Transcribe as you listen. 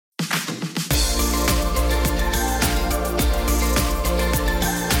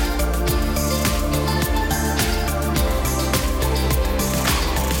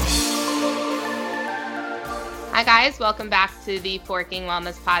guys, welcome back to the Forking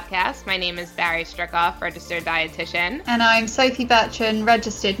Wellness Podcast. My name is Barry Strickoff, registered dietitian. And I'm Sophie Bertrand,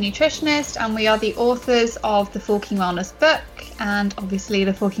 registered nutritionist, and we are the authors of the Forking Wellness book and obviously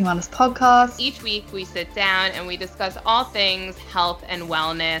the Forking Wellness podcast. Each week we sit down and we discuss all things health and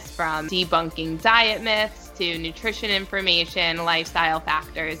wellness, from debunking diet myths to nutrition information, lifestyle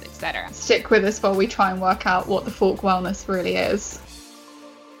factors, etc. Stick with us while we try and work out what the Fork Wellness really is.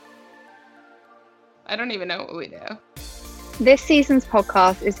 I don't even know what we do. This season's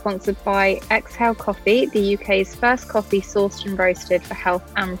podcast is sponsored by Exhale Coffee, the UK's first coffee sourced and roasted for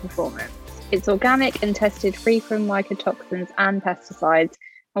health and performance. It's organic and tested free from mycotoxins and pesticides,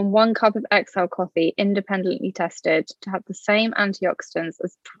 and 1 cup of Exhale coffee independently tested to have the same antioxidants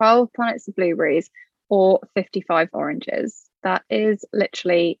as 12 planets of blueberries or 55 oranges. That is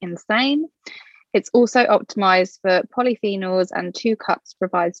literally insane. It's also optimized for polyphenols, and 2 cups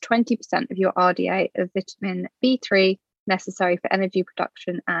provides 20% of your RDA of vitamin B3 necessary for energy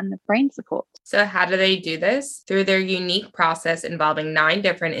production and brain support. So how do they do this? Through their unique process involving 9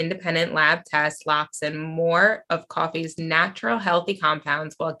 different independent lab tests, locks in more of coffee's natural healthy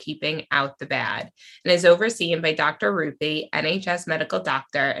compounds while keeping out the bad, and is overseen by Dr. Rupi, NHS medical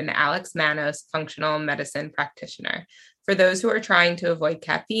doctor, and Alex Manos, functional medicine practitioner. For those who are trying to avoid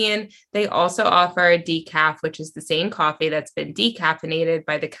caffeine, they also offer a decaf, which is the same coffee that's been decaffeinated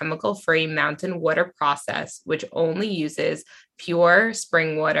by the chemical-free mountain water process, which only uses pure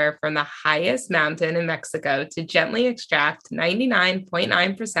spring water from the highest mountain in Mexico to gently extract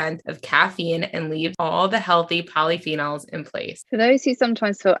 99.9% of caffeine and leave all the healthy polyphenols in place. For those who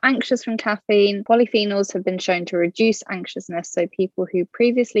sometimes feel anxious from caffeine, polyphenols have been shown to reduce anxiousness, so people who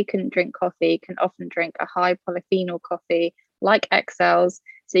previously couldn't drink coffee can often drink a high polyphenol coffee like Exhale's,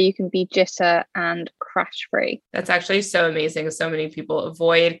 so you can be jitter and crash free. That's actually so amazing. So many people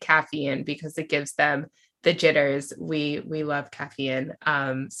avoid caffeine because it gives them the jitters. We love caffeine,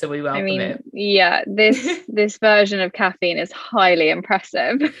 so we welcome it. Yeah, this version of caffeine is highly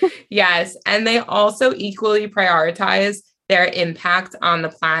impressive. Yes, and they also equally prioritize their impact on the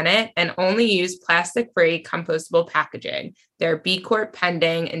planet and only use plastic-free compostable packaging. They're B Corp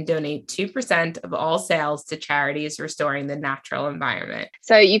pending and donate 2% of all sales to charities restoring the natural environment.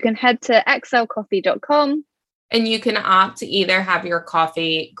 So you can head to exhalecoffee.com. And you can opt to either have your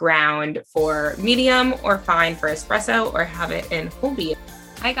coffee ground for medium or fine for espresso, or have it in whole bean.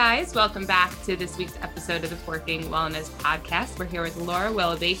 Hi guys, welcome back to this week's episode of the Forking Wellness Podcast. We're here with Laura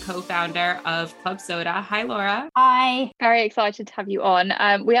Willoughby, co-founder of Club Soda. Hi, Laura. Hi. Very excited to have you on.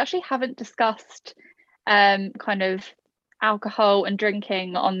 We actually haven't discussed kind of alcohol and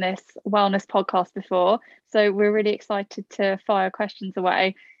drinking on this wellness podcast before, so we're really excited to fire questions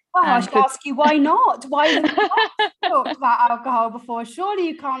away. Well, I should ask you, why not? Why have you not talked about alcohol before? Surely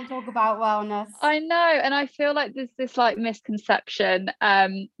you can't talk about wellness. I know, and I feel like there's this like misconception, that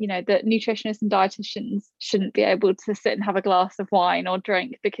nutritionists and dietitians shouldn't be able to sit and have a glass of wine or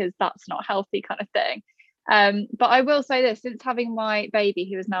drink because that's not healthy, kind of thing. But I will say this: since having my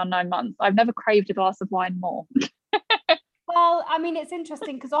baby, who is now 9 months, I've never craved a glass of wine more. Well, I mean, it's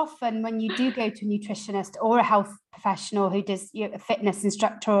interesting because often when you do go to a nutritionist or a health professional who does a fitness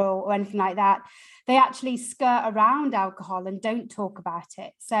instructor or anything like that, they actually skirt around alcohol and don't talk about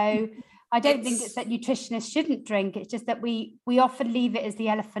it. So I don't think it's that nutritionists shouldn't drink. It's just that we often leave it as the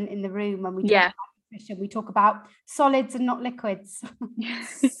elephant in the room when we talk about nutrition. We talk about solids and not liquids.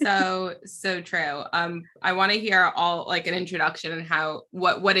 So true. I want to hear all like an introduction and how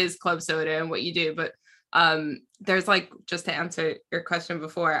what is Club Soda and what you do, but there's like, just to answer your question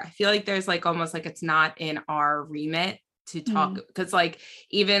before, I feel like there's like almost like it's not in our remit to talk, because like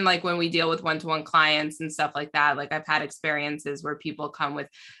even like when we deal with one-to-one clients and stuff like that, like I've had experiences where people come with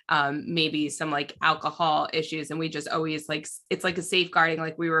maybe some like alcohol issues, and we just always like, it's like a safeguarding,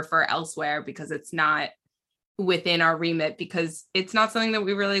 like we refer elsewhere because it's not within our remit, because it's not something that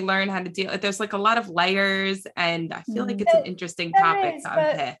we really learn how to deal with. There's like a lot of layers, and I feel like it's an interesting topic to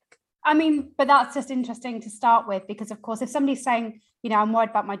unpick. I mean, but that's just interesting to start with, because of course, if somebody's saying, I'm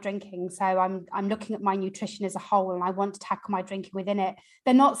worried about my drinking, so I'm looking at my nutrition as a whole and I want to tackle my drinking within it,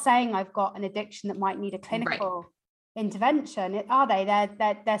 they're not saying I've got an addiction that might need a clinical intervention, are they?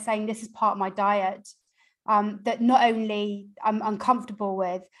 They're saying this is part of my diet that not only I'm uncomfortable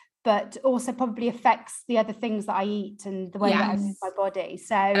with, but also probably affects the other things that I eat and the way that I move my body.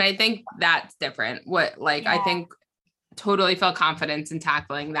 So, and I think that's different. I think totally feel confidence in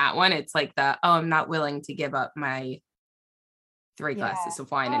tackling that one. It's like I'm not willing to give up my 3 glasses of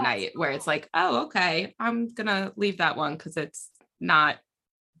wine a night, where it's like, oh, okay, I'm gonna leave that one because it's not.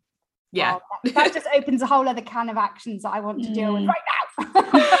 Well, that just opens a whole other can of actions that I want to deal with right now.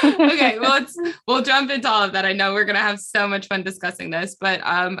 Okay, well, we'll jump into all of that. I know we're going to have so much fun discussing this, but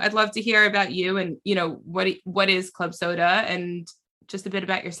I'd love to hear about you and, what is Club Soda and just a bit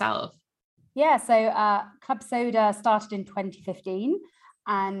about yourself. Yeah, so Club Soda started in 2015,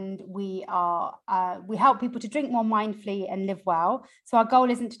 and we help people to drink more mindfully and live well. So our goal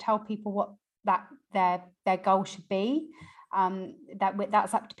isn't to tell people what that their goal should be.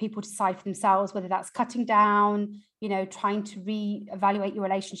 That's up to people to decide for themselves, whether that's cutting down, trying to re-evaluate your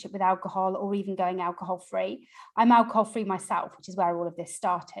relationship with alcohol, or even going alcohol free. I'm alcohol free myself, which is where all of this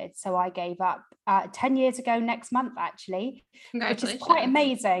started. So I gave up 10 years ago next month, actually, which is quite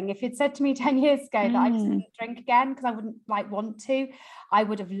amazing. If you'd said to me 10 years ago that I just wouldn't drink again because I wouldn't want to, I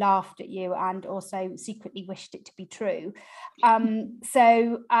would have laughed at you and also secretly wished it to be true.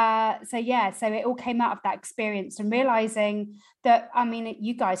 So it all came out of that experience and realizing that,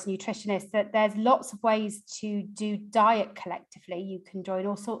 you guys nutritionists, that there's lots of ways to do diet collectively. You can join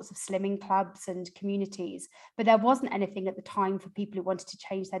all sorts of slimming clubs and communities, but there wasn't anything at the time for people who wanted to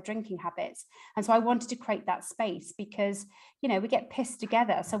change their drinking habits. And so I wanted to create that space because, we get pissed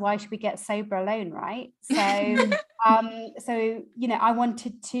together. So why should we get sober alone, right? So, I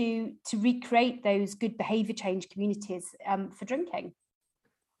wanted to recreate those good behavior change communities for drinking.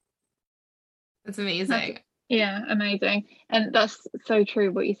 That's amazing. Yeah, amazing. And that's so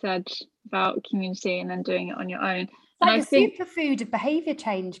true what you said about community and then doing it on your own. It's like a superfood of behavior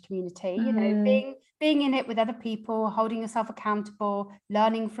change community, being in it with other people, holding yourself accountable,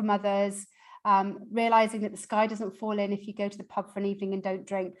 learning from others, realizing that the sky doesn't fall in if you go to the pub for an evening and don't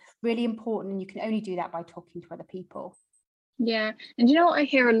drink. Really important. And you can only do that by talking to other people. Yeah. And you know what I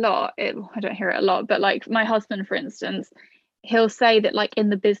hear a lot? I don't hear it a lot, but like my husband, for instance, he'll say that like in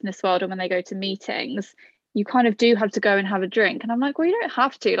the business world or when they go to meetings, you kind of do have to go and have a drink. And I'm like, well, you don't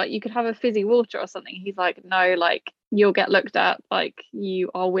have to. Like, you could have a fizzy water or something. He's like, no, like you'll get looked at like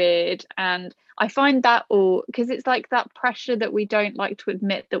you are weird. And I find that all because it's like that pressure that we don't like to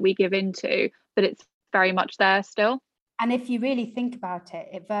admit that we give into, but it's very much there still. And if you really think about it,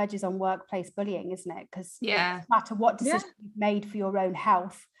 it verges on workplace bullying, isn't it? Because no matter what decision you've made for your own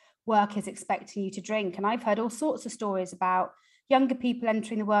health, work is expecting you to drink. And I've heard all sorts of stories about younger people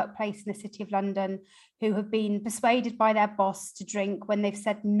entering the workplace in the City of London who have been persuaded by their boss to drink when they've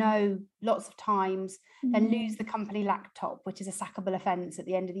said no lots of times, then lose the company laptop, which is a sackable offence at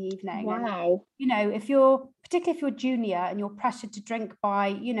the end of the evening. Wow. And, particularly if you're junior and you're pressured to drink by,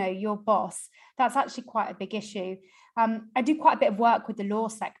 your boss, that's actually quite a big issue. I do quite a bit of work with the law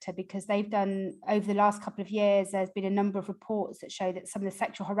sector because they've done, over the last couple of years, there's been a number of reports that show that some of the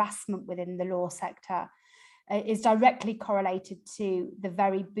sexual harassment within the law sector is directly correlated to the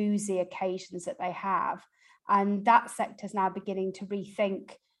very boozy occasions that they have. And that sector is now beginning to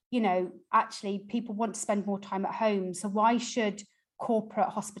rethink, actually people want to spend more time at home. So why should corporate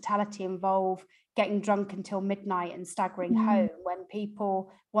hospitality involve getting drunk until midnight and staggering home when people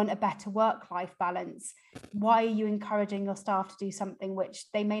want a better work-life balance? Why are you encouraging your staff to do something which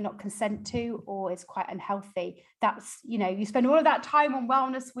they may not consent to or is quite unhealthy? That's, you spend all of that time on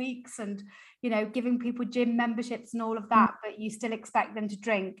wellness weeks and, giving people gym memberships and all of that, but you still expect them to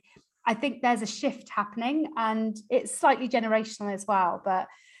drink. I think there's a shift happening and it's slightly generational as well, but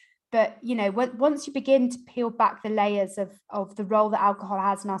once you begin to peel back the layers of the role that alcohol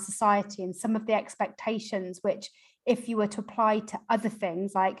has in our society and some of the expectations, which if you were to apply to other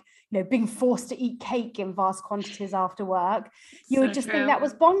things like, being forced to eat cake in vast quantities after work, you would just think that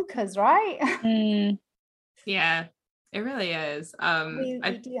was bonkers, right? Yeah, it really is. We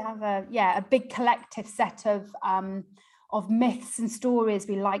do have a big collective set of myths and stories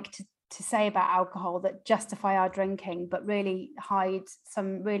we like to say about alcohol that justify our drinking, but really hide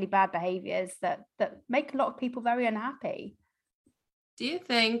some really bad behaviors that make a lot of people very unhappy. Do you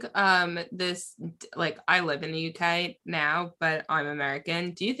think this, like, I live in the UK now, but I'm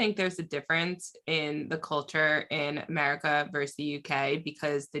American. Do you think there's a difference in the culture in America versus the UK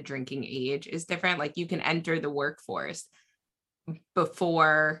because the drinking age is different? Like, you can enter the workforce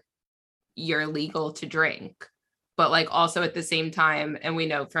before you're legal to drink, but like also at the same time, and we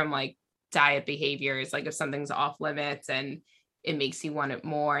know from like diet behaviors, like if something's off limits and it makes you want it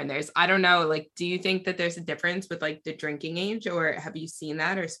more, and there's, I don't know, like, do you think that there's a difference with like the drinking age, or have you seen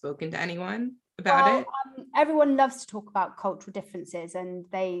that or spoken to anyone about it? Everyone loves to talk about cultural differences, and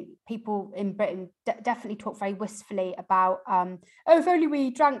people in Britain definitely talk very wistfully about if only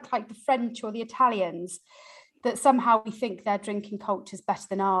we drank like the French or the Italians, that somehow we think their drinking culture is better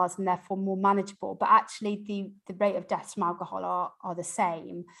than ours and therefore more manageable, but actually the rate of deaths from alcohol are the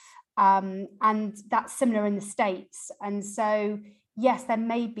same. And that's similar in the States. And so, yes, there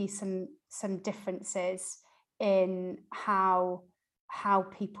may be some differences in how how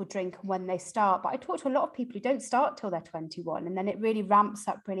people drink and when they start. But I talk to a lot of people who don't start till they're 21, and then it really ramps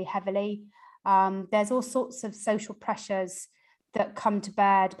up really heavily. There's all sorts of social pressures that come to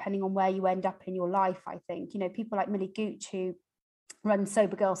bear depending on where you end up in your life. I think, you know, people like Millie Gooch, who runs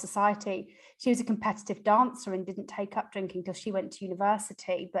Sober Girl Society, she was a competitive dancer and didn't take up drinking till she went to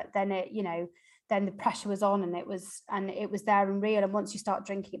university. But then it, you know, then the pressure was on, and it was there and real. And once you start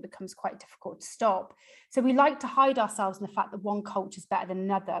drinking, it becomes quite difficult to stop. So we like to hide ourselves in the fact that one culture is better than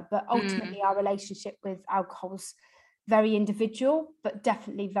another. But ultimately, our relationship with alcohol's very individual, but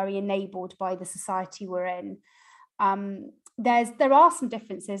definitely very enabled by the society we're in. There are some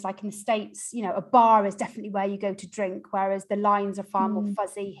differences, like in the States, you know, a bar is definitely where you go to drink, whereas the lines are far more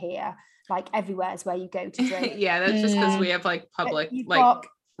fuzzy here. Like everywhere is where you go to drink. Yeah, that's just because we have like public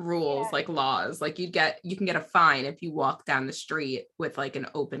rules, like laws. Like you can get a fine if you walk down the street with like an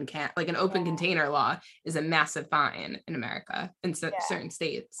open container law is a massive fine in America in certain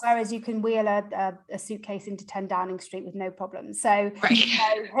states. Whereas you can wheel a suitcase into 10 Downing Street with no problem. So,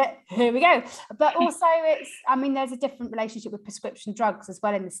 here we go. But also there's a different relationship with prescription drugs as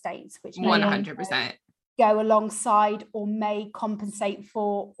well in the States, which 100% go alongside or may compensate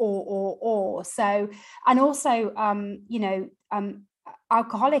for or. So, and also,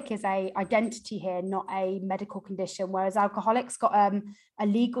 alcoholic is a identity here, not a medical condition, whereas alcoholic's got a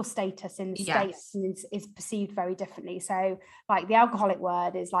legal status in the States and is perceived very differently. So like the alcoholic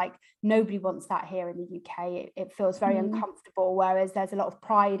word is like, nobody wants that here in the UK. It feels very uncomfortable, whereas there's a lot of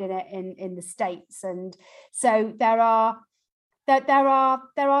pride in it in the States. And so there are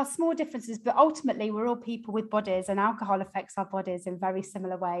small differences, but ultimately we're all people with bodies, and alcohol affects our bodies in very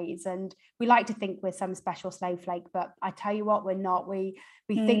similar ways. And we like to think we're some special snowflake, but I tell you what, we're not. We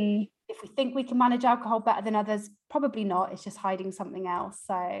think, if we think we can manage alcohol better than others, probably not. It's just hiding something else.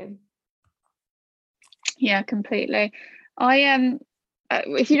 So yeah, completely. I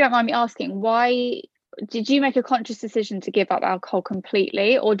if you don't mind me asking, why did you make a conscious decision to give up alcohol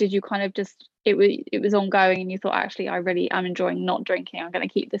completely, or did you kind of just it was ongoing and you thought, actually I really am enjoying not drinking, I'm going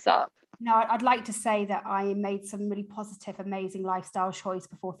to keep this up? No, I'd like to say that I made some really positive, amazing lifestyle choice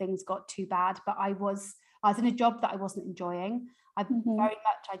before things got too bad, but I was in a job that I wasn't enjoying. I very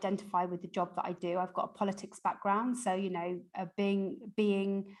much identify with the job that I do. I've got a politics background, so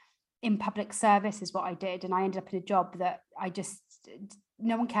being in public service is what I did, and I ended up in a job that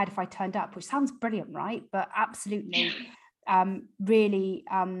no one cared if I turned up, which sounds brilliant, right? But absolutely really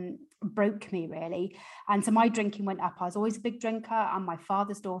broke me, really. And so my drinking went up. I was always a big drinker. I'm my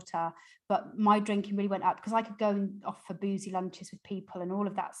father's daughter, but my drinking really went up because I could go off for boozy lunches with people and all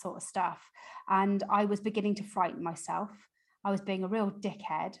of that sort of stuff. And I was beginning to frighten myself. I was being a real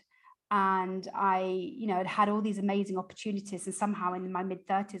dickhead. And I, had all these amazing opportunities. And somehow in my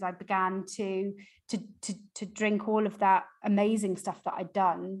mid-30s, I began to drink all of that amazing stuff that I'd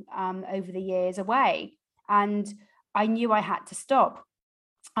done over the years away. And I knew I had to stop.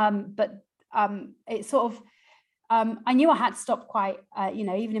 But it sort of, I knew I had to stop quite,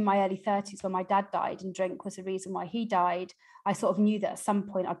 even in my early 30s when my dad died, and drink was the reason why he died. I sort of knew that at some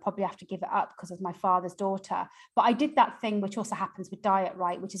point I'd probably have to give it up because of my father's daughter. But I did that thing which also happens with diet,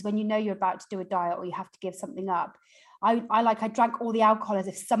 right? Which is when you know you're about to do a diet or you have to give something up. I drank all the alcohol as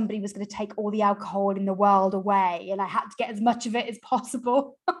if somebody was going to take all the alcohol in the world away, and I had to get as much of it as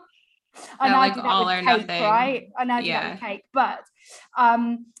possible. And I do that with cake, right? And I do that with cake, but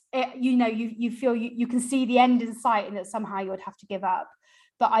you feel you can see the end in sight, and that somehow you would have to give up.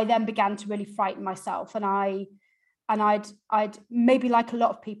 But I then began to really frighten myself, and I'd maybe, like a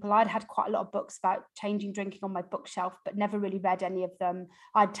lot of people, I'd had quite a lot of books about changing drinking on my bookshelf, but never really read any of them.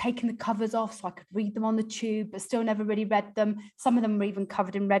 I'd taken the covers off so I could read them on the tube, but still never really read them. Some of them were even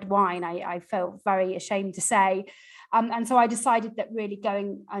covered in red wine, I felt very ashamed to say. And so I decided that really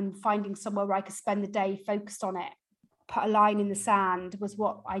going and finding somewhere where I could spend the day focused on it, put a line in the sand, was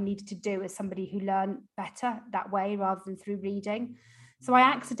what I needed to do as somebody who learned better that way rather than through reading. So I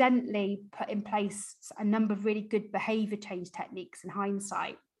accidentally put in place a number of really good behavior change techniques in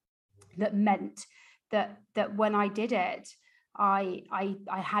hindsight that meant that when I did it, I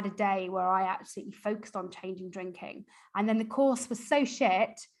had a day where I absolutely focused on changing drinking. And then the course was so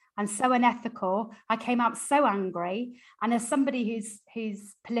shit and so unethical. I came out so angry. And as somebody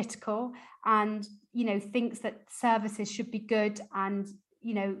who's political and, thinks that services should be good and,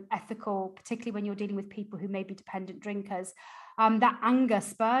 ethical, particularly when you're dealing with people who may be dependent drinkers, that anger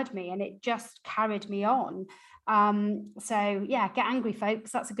spurred me, and it just carried me on. So yeah, get angry,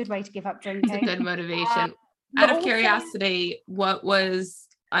 folks. That's a good way to give up drinking. It's a good motivation. Out of curiosity, what was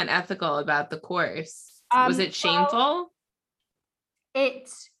unethical about the course? Was it shameful?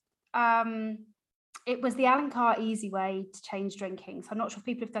 It it was the Alan Carr easy way to change drinking. So I'm not sure if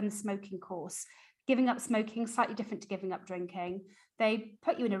people have done the smoking course. Giving up smoking, slightly different to giving up drinking. They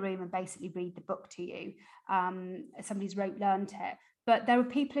put you in a room and basically read the book to you. Somebody's learned it. But there were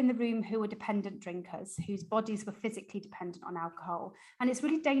people in the room who were dependent drinkers, whose bodies were physically dependent on alcohol. And it's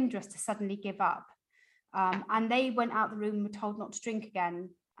really dangerous to suddenly give up. And they went out the room and were told not to drink again.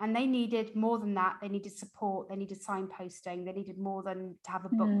 And they needed more than that. They needed support. They needed signposting. They needed more than to have a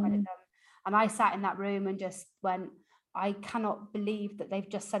book read at them. And I sat in that room and just went, I cannot believe that they've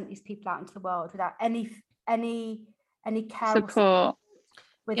just sent these people out into the world without any care support.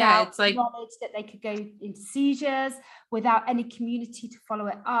 Without it's like knowledge that they could go into seizures, without any community to follow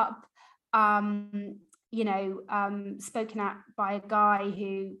it up. Spoken at by a guy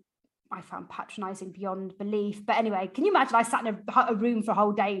who I found patronizing beyond belief. But anyway, can you imagine I sat in a room for a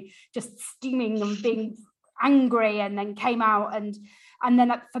whole day just steaming and being angry, and then came out and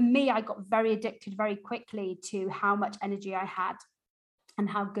then for me, I got very addicted very quickly to how much energy I had and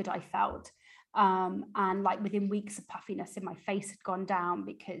how good I felt. And like within weeks, of puffiness in my face had gone down,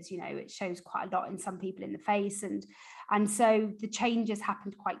 because it shows quite a lot in some people in the face, and so the changes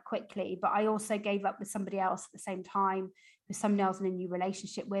happened quite quickly. But I also gave up with somebody else at the same time, with somebody else in a new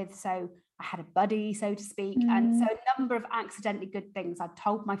relationship with, so I had a buddy, so to speak. And so a number of accidentally good things. I'd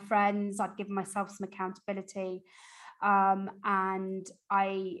told my friends, I'd given myself some accountability, and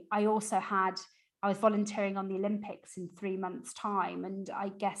I was volunteering on the Olympics in 3 months' time. And I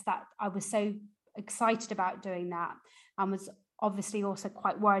guess that I was so excited about doing that, and was obviously also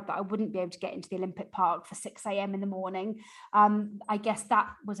quite worried that I wouldn't be able to get into the Olympic Park for 6 a.m. in the morning. I guess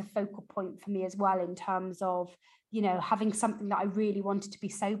that was a focal point for me as well, in terms of, having something that I really wanted to be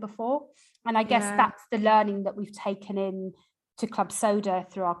sober for. And I guess that's the learning that we've taken in to Club Soda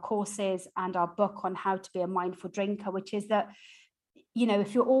through our courses and our book on how to be a mindful drinker, which is that,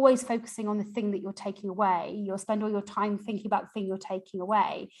 if you're always focusing on the thing that you're taking away, you'll spend all your time thinking about the thing you're taking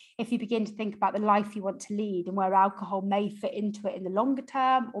away. If you begin to think about the life you want to lead and where alcohol may fit into it in the longer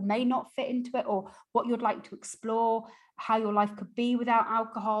term, or may not fit into it, or what you'd like to explore, how your life could be without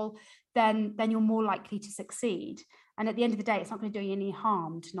alcohol, then you're more likely to succeed. And at the end of the day, it's not going to do you any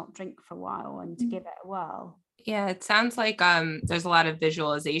harm to not drink for a while and to give it a whirl. Yeah, it sounds like there's a lot of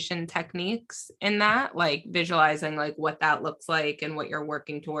visualization techniques in that, like visualizing like what that looks like and what you're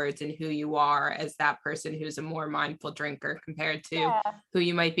working towards and who you are as that person who's a more mindful drinker compared to who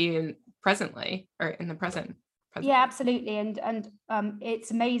you might be in presently, or in the present. Yeah, absolutely. And it's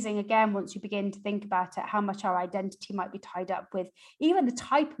amazing, again, once you begin to think about it, how much our identity might be tied up with even the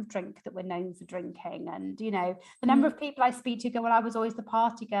type of drink that we're known for drinking. And, the number of people I speak to go, well, I was always the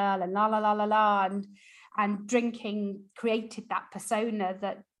party girl and la, la, la, la, la. And drinking created that persona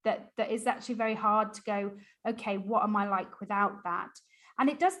that is actually very hard to go, okay, what am I like without that? And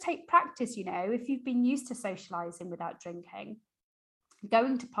it does take practice, if you've been used to socializing without drinking,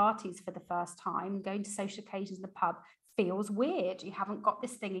 going to parties for the first time, going to social occasions in the pub feels weird. You haven't got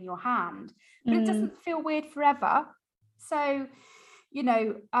this thing in your hand, but it doesn't feel weird forever. So, you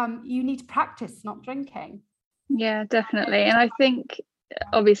need to practice not drinking. Yeah, definitely. And I think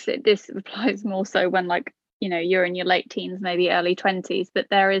obviously this applies more so when you're in your late teens, maybe early 20s, but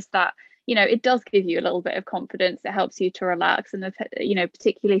there is that, it does give you a little bit of confidence. It helps you to relax. And,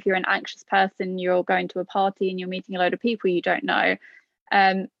 particularly if you're an anxious person, you're going to a party and you're meeting a load of people you don't know.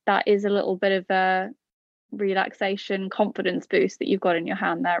 That is a little bit of a relaxation, confidence boost that you've got in your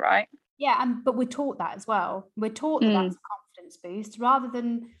hand there, right? Yeah, but we're taught that as well. We're taught that that's a confidence boost, rather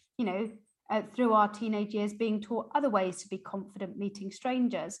than, through our teenage years being taught other ways to be confident meeting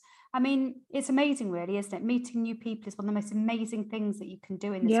strangers. I mean, it's amazing, really, isn't it? Meeting new people is one of the most amazing things that you can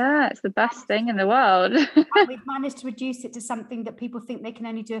do in this. Yeah, it's the best thing in the world. And we've managed to reduce it to something that people think they can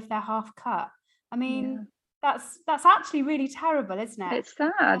only do if they're half cut. I mean, that's actually really terrible, isn't it? It's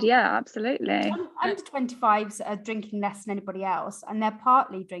sad. Yeah, absolutely. Under 25s are drinking less than anybody else, and they're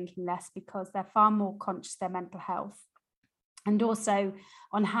partly drinking less because they're far more conscious of their mental health, and also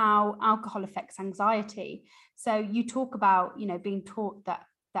on how alcohol affects anxiety. So you talk about, being taught that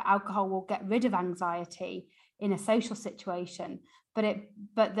alcohol will get rid of anxiety in a social situation, but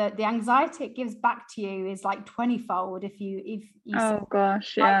the anxiety it gives back to you is like 20-fold if you oh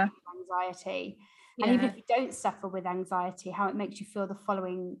gosh, yeah, anxiety. And even if you don't suffer with anxiety, how it makes you feel the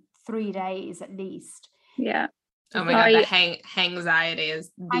following 3 days at least. Yeah. Oh my God, the hangxiety is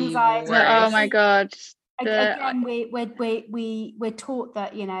the worst. Oh my God. Again, we're taught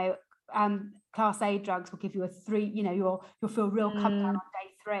that, Class A drugs will give you a 3, you'll feel real come down on day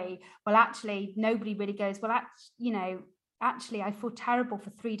 3. Well, actually, nobody really goes, well, actually I feel terrible for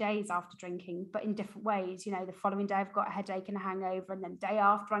 3 days after drinking, but in different ways. You know, the following day I've got a headache and a hangover, and then day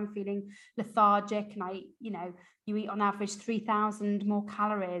after I'm feeling lethargic, and you eat on average 3,000 more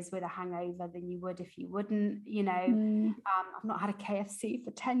calories with a hangover than you would if you wouldn't, I've not had a KFC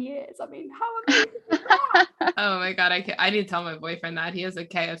for 10 years. I mean, how amazing is that? Oh my God. I need to tell my boyfriend that he has a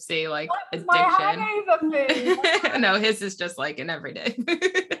KFC addiction. My hangover food. No, his is just like an everyday.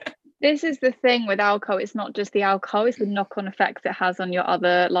 This is the thing with alcohol. It's not just the alcohol, it's the knock-on effects it has on your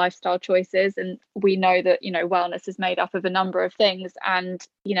other lifestyle choices. And we know that, wellness is made up of a number of things. And,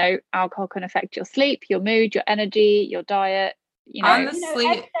 alcohol can affect your sleep, your mood, your energy, your diet.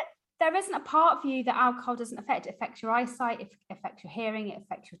 Honestly, there isn't a part of you that alcohol doesn't affect. It affects your eyesight, it affects your hearing, it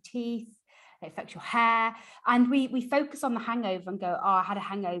affects your teeth, it affects your hair. And we focus on the hangover and go, oh, I had a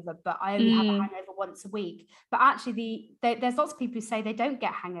hangover, but I only have a hangover once a week. But actually, there's lots of people who say they don't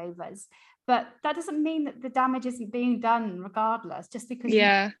get hangovers, but that doesn't mean that the damage isn't being done regardless. Just because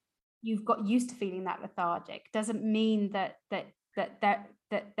you've got used to feeling that lethargic doesn't mean that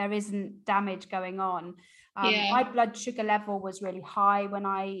there isn't damage going on. My blood sugar level was really high when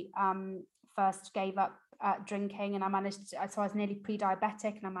I first gave up drinking, and I was nearly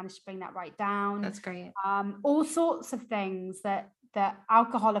pre-diabetic, and I managed to bring that right down. That's great. All sorts of things that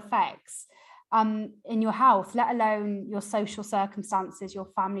alcohol affects in your health, let alone your social circumstances, your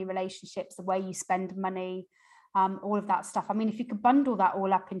family relationships, the way you spend money, all of that stuff. I mean, if you could bundle that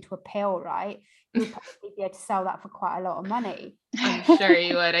all up into a pill, right, you'll probably be able to sell that for quite a lot of money. I'm sure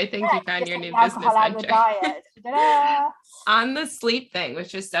you would. I think you found your new business venture. On the sleep thing,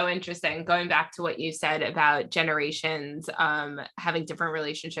 which is so interesting, going back to what you said about generations having different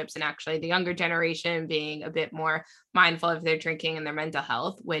relationships, and actually the younger generation being a bit more mindful of their drinking and their mental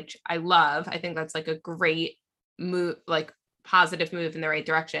health, which I love. I think that's like a great move, like positive move in the right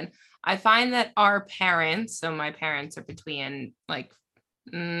direction. I find that our parents, so my parents are between like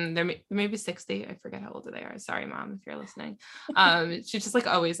they're maybe 60. I forget how old they are. Sorry, Mom, if you're listening. She's just like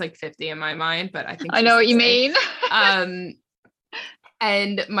always like 50 in my mind, but I think I know what you mean.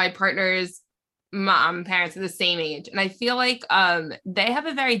 And my partner's parents are the same age, and I feel like they have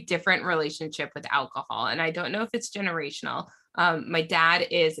a very different relationship with alcohol, and I don't know if it's generational. My dad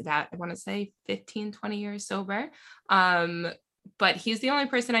is about, I want to say 15, 20 years sober, but he's the only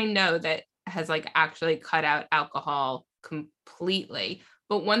person I know that has like actually cut out alcohol completely.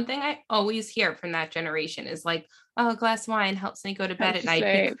 But one thing I always hear from that generation is like, oh, a glass of wine helps me go to bed at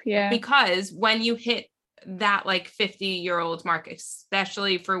night. Because when you hit that like 50-year-old mark,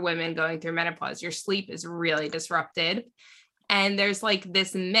 especially for women going through menopause, your sleep is really disrupted. And there's like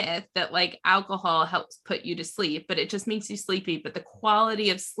this myth that like alcohol helps put you to sleep, but it just makes you sleepy. But the quality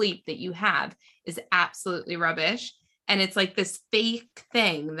of sleep that you have is absolutely rubbish. And it's like this fake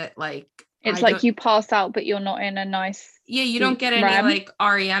thing that like, it's like you pass out, but you're not in a nice. Yeah, you don't get any like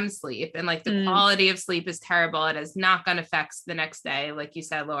REM sleep, and like the quality of sleep is terrible. It has knock-on effects the next day, like you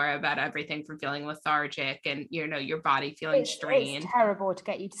said, Laura, about everything from feeling lethargic and your body feeling strained. It's terrible to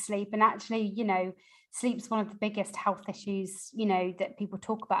get you to sleep, and actually, sleep's one of the biggest health issues, that people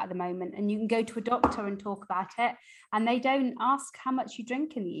talk about at the moment. And you can go to a doctor and talk about it, and they don't ask how much you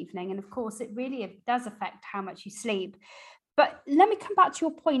drink in the evening. And of course, it really does affect how much you sleep. But let me come back to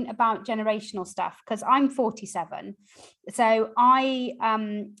your point about generational stuff, because I'm 47. So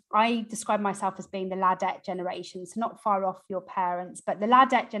I describe myself as being the ladette generation, so not far off your parents. But the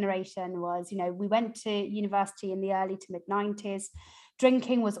ladette generation was, we went to university in the early to mid 90s.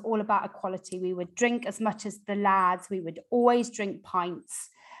 Drinking was all about equality. We would drink as much as the lads. We would always drink pints.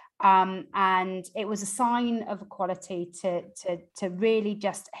 And it was a sign of equality to really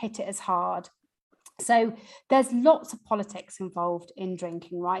just hit it as hard. So there's lots of politics involved in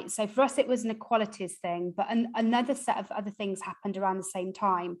drinking, right? So for us, it was an equalities thing, but another set of other things happened around the same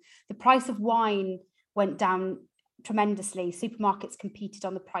time. The price of wine went down tremendously. Supermarkets competed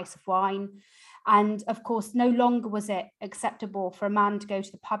on the price of wine. And of course, no longer was it acceptable for a man to go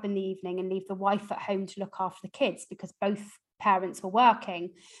to the pub in the evening and leave the wife at home to look after the kids, because both parents were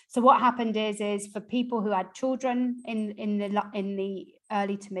working. So what happened is for people who had children in the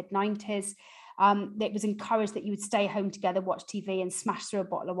early to mid 90s, it was encouraged that you would stay home together, watch TV and smash through a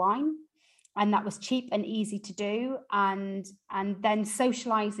bottle of wine. And that was cheap and easy to do. And then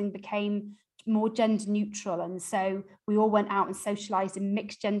socializing became more gender neutral. And so we all went out and socialized in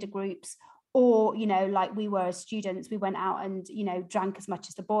mixed gender groups, or, like we were as students, we went out and, drank as much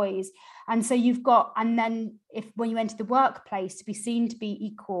as the boys. And so and then when you entered the workplace, to be seen to be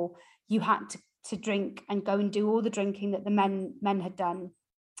equal, you had to drink and go and do all the drinking that the men had done.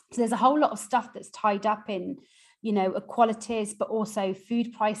 So there's a whole lot of stuff that's tied up in, equalities, but also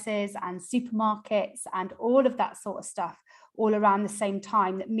food prices and supermarkets and all of that sort of stuff all around the same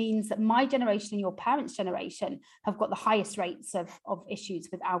time. That means that my generation and your parents' generation have got the highest rates of issues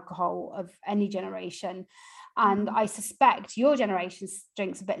with alcohol of any generation. And I suspect your generation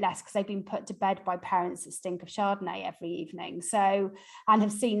drinks a bit less because they've been put to bed by parents that stink of Chardonnay every evening. So, and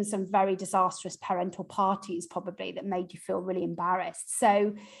have seen some very disastrous parental parties probably that made you feel really embarrassed.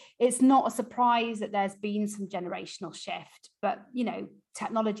 So it's not a surprise that there's been some generational shift, but, you know,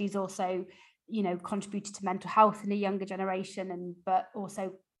 technology's also, you know, contributed to mental health in a younger generation, but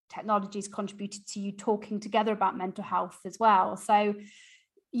also technology's contributed to you talking together about mental health as well. So,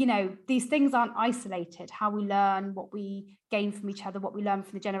 you know, these things aren't isolated. How we learn, what we gain from each other, what we learn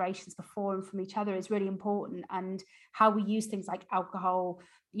from the generations before and from each other is really important. And how we use things like alcohol,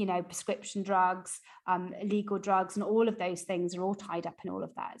 you know, prescription drugs, illegal drugs, and all of those things are all tied up in all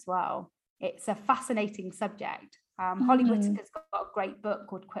of that as well. It's a fascinating subject. Holly Whitaker's got a great book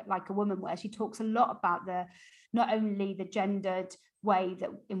called Quit Like a Woman, where she talks a lot about not only the gendered way that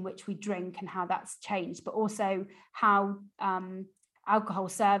in which we drink and how that's changed, but also how alcohol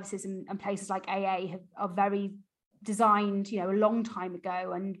services and places like AA are very designed, you know, a long time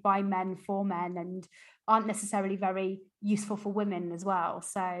ago and by men for men, and aren't necessarily very useful for women as well.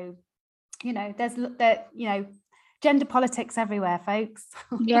 So, you know, you know, gender politics everywhere, folks.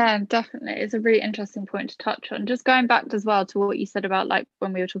 Yeah, definitely. It's a really interesting point to touch on. Just going back as well to what you said about like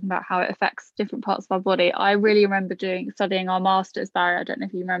when we were talking about how it affects different parts of our body. I really remember studying our masters, Barry. I don't know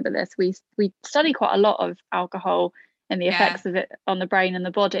if you remember this. We study quite a lot of alcohol and the effects of it on the brain and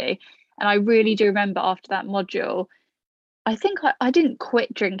the body. And I really do remember after that module, I think I didn't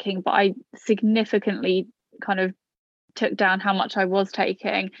quit drinking, but I significantly kind of took down how much I was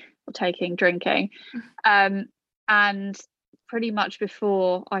drinking. And pretty much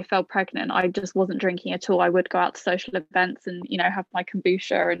before I fell pregnant, I just wasn't drinking at all. I would go out to social events and, you know, have my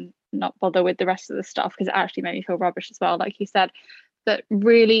kombucha and not bother with the rest of the stuff because it actually made me feel rubbish as well, like you said. But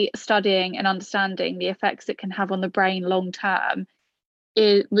really studying and understanding the effects it can have on the brain long term,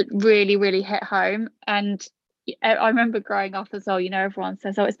 it would really, really hit home. And I remember growing up as well, you know, everyone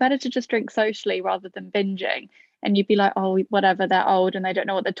says, oh, it's better to just drink socially rather than binging. And you'd be like, oh, whatever, they're old and they don't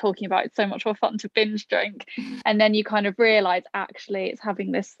know what they're talking about. It's so much more fun to binge drink. And then you kind of realize actually it's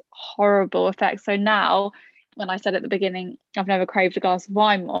having this horrible effect. So now, when I said at the beginning, I've never craved a glass of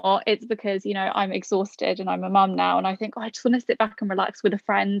wine more, it's because, you know, I'm exhausted and I'm a mum now. And I think, oh, I just want to sit back and relax with a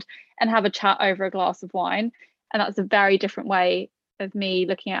friend and have a chat over a glass of wine. And that's a very different way of me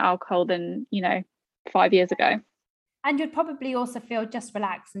looking at alcohol than, you know, 5 years ago. And you'd probably also feel just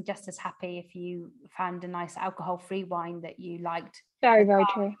relaxed and just as happy if you found a nice alcohol-free wine that you liked. Very, very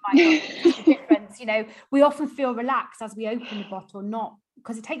true. The difference, you know, we often feel relaxed as we open the bottle, not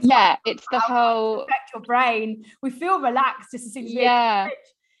because it takes it's the whole to affect your brain. We feel relaxed just as soon as we open the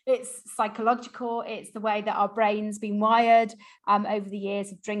fridge. It's psychological. It's the way that our brain's been wired over the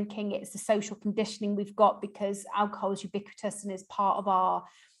years of drinking. It's the social conditioning we've got because alcohol is ubiquitous and is part of our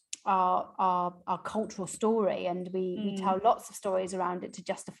cultural story, and we tell lots of stories around it to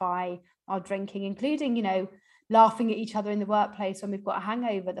justify our drinking, including, you know, laughing at each other in the workplace when we've got a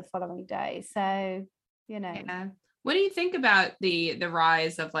hangover the following day. So, you know. What do you think about the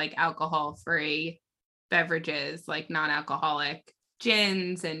rise of like alcohol-free beverages, like non-alcoholic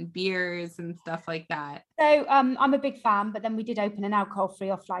gins and beers and stuff like that? So I'm a big fan, but then we did open an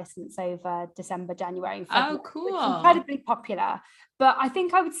alcohol-free off license over December, January, and February. Oh, cool. Which is incredibly popular. But I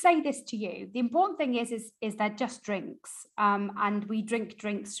think I would say this to you. The important thing is they're just drinks, and we drink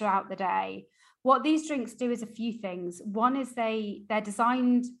drinks throughout the day. What these drinks do is a few things. One is they're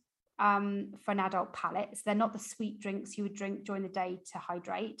designed for an adult palate. So they're not the sweet drinks you would drink during the day to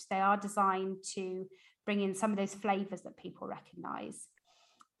hydrate. They are designed to bring in some of those flavors that people recognize.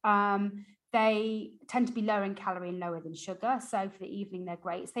 They tend to be lower in calorie and lower than sugar. So for the evening, they're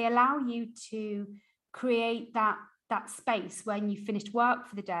great. So they allow you to create that space when you finished work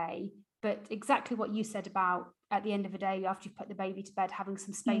for the day, but exactly what you said about at the end of the day, after you put the baby to bed, having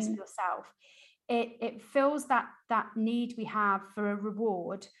some space for yourself. It fills that need we have for a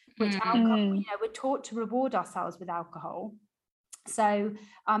reward, which alcohol, you know, we're taught to reward ourselves with alcohol. So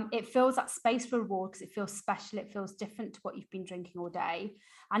it fills that space for reward because it feels special, it feels different to what you've been drinking all day,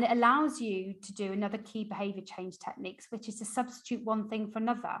 and it allows you to do another key behavior change techniques, which is to substitute one thing for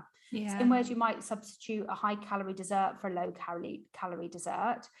another. In ways you might substitute a high calorie dessert for a low calorie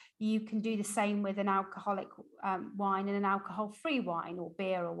dessert. You can do the same with an alcoholic wine and an alcohol free wine or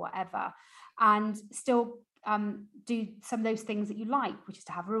beer or whatever, and still do some of those things that you like, which is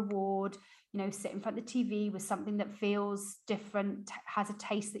to have a reward, sit in front of the TV with something that feels different, has a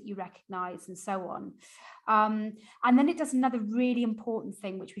taste that you recognize, and so on. And then it does another really important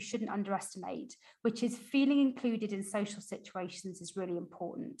thing, which we shouldn't underestimate, which is feeling included in social situations is really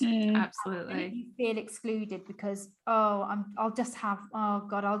important. Absolutely. You feel excluded because, I'll just have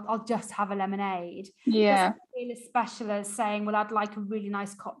a lemonade. Yeah. Doesn't feel as special as saying, well, I'd like a really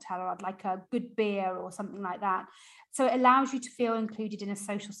nice cocktail, or I'd like a good beer or something like that. So it allows you to feel included in a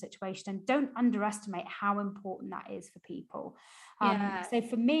social situation, and don't underestimate how important that is for people. So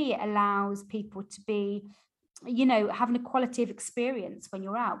for me, it allows people to be, having a quality of experience when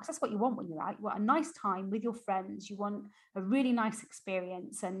you're out, because that's what you want when you're out. You want a nice time with your friends. You want a really nice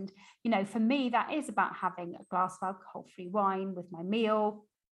experience. And, for me, that is about having a glass of alcohol-free wine with my meal,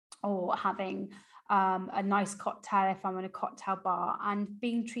 or having a nice cocktail if I'm in a cocktail bar, and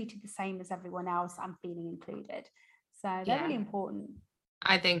being treated the same as everyone else and feeling included. So they're really important.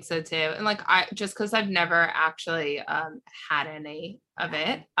 I think so too. And just because I've never actually had any of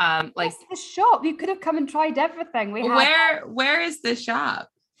it. Yes, the shop, you could have come and tried everything. Where is the shop?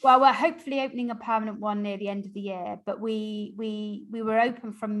 Well, we're hopefully opening a permanent one near the end of the year, but we were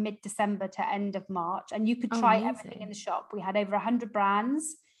open from mid-December to end of March, and you could try everything in the shop. We had over 100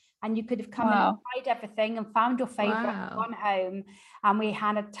 brands, and you could have come and tried everything and found your favorite, gone home. And we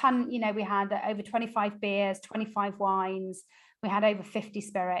had a ton, we had over 25 beers, 25 wines. We had over 50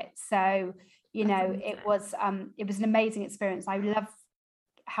 spirits. So, it was an amazing experience. I love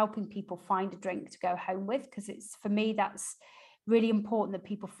helping people find a drink to go home with, because for me, that's really important, that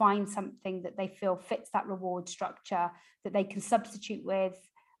people find something that they feel fits that reward structure, that they can substitute with,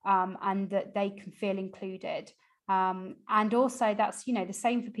 and that they can feel included. And also that's, the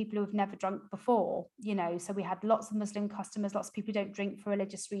same for people who have never drunk before, so we had lots of Muslim customers, lots of people who don't drink for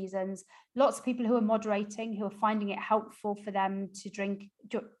religious reasons, lots of people who are moderating, who are finding it helpful for them to drink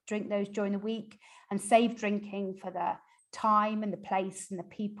those during the week and save drinking for the time and the place and the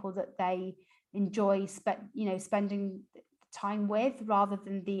people that they enjoy spending time with, rather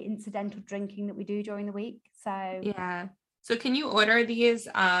than the incidental drinking that we do during the week. So can you order these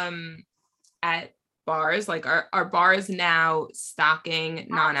at bars? Like are bars now stocking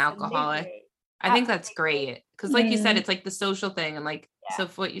non-alcoholic? I think that's great, because like you said, it's like the social thing, and so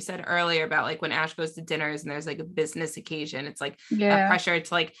for what you said earlier about when Ash goes to dinners and there's a business occasion, it's a pressure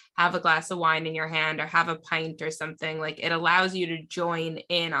to have a glass of wine in your hand or have a pint or something. It allows you to join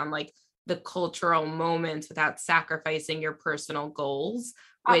in on the cultural moments without sacrificing your personal goals.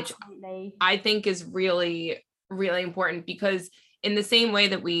 Absolutely. Which I think is really, really important, because in the same way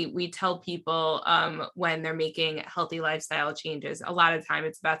that we tell people when they're making healthy lifestyle changes, a lot of time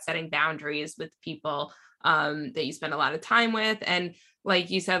it's about setting boundaries with people that you spend a lot of time with. And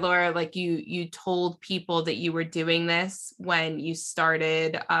like you said, Laura, you told people that you were doing this when you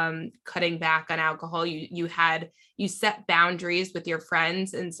started cutting back on alcohol. You set boundaries with your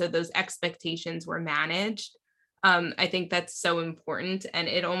friends, and so those expectations were managed. I think that's so important, and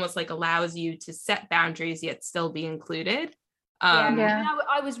it almost allows you to set boundaries yet still be included.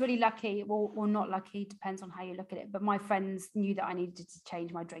 I was really lucky, or not lucky, depends on how you look at it, but my friends knew that I needed to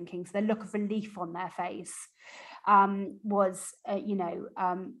change my drinking, so the look of relief on their face was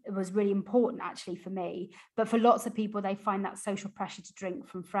it was really important actually for me. But for lots of people, they find that social pressure to drink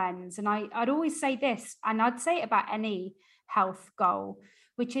from friends. And I'd always say this, and I'd say it about any health goal,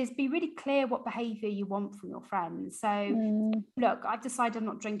 which is be really clear what behavior you want from your friends. So look, I've decided I'm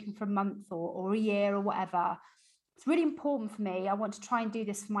not drinking for a month or a year or whatever. It's really important for me. I want to try and do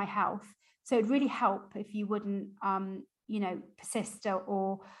this for my health. So it'd really help if you wouldn't, persist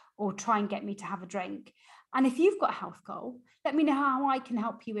or try and get me to have a drink. And if you've got a health goal, let me know how I can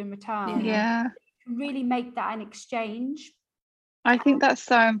help you in return. Yeah. Really make that an exchange. I think that's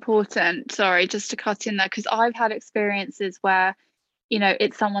so important. Sorry, just to cut in there, because I've had experiences where,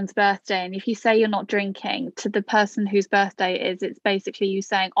 it's someone's birthday, and if you say you're not drinking to the person whose birthday it is, it's basically you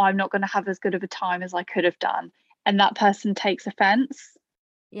saying, I'm not going to have as good of a time as I could have done. And that person takes offense.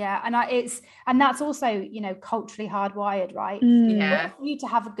 Yeah, and that's also, culturally hardwired, right? Yeah. For you to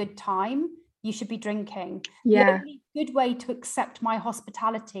have a good time, you should be drinking. Yeah. The only good way to accept my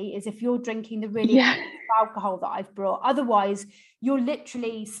hospitality is if you're drinking the really alcohol that I've brought. Otherwise, you're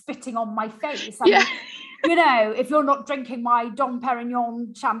literally spitting on my face. If you're not drinking my Dom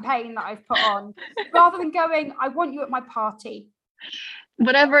Perignon champagne that I've put on, rather than going, I want you at my party.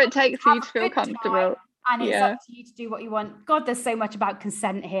 Whatever it takes for you to feel comfortable. And it's up to you to do what you want. God, there's so much about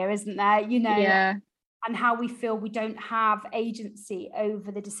consent here, isn't there? And how we feel we don't have agency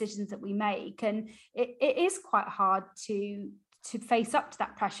over the decisions that we make. And it is quite hard to to face up to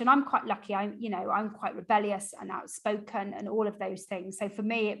that pressure. And I'm quite lucky. I'm quite rebellious and outspoken and all of those things. So for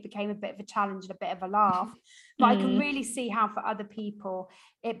me, it became a bit of a challenge and a bit of a laugh. But I can really see how for other people,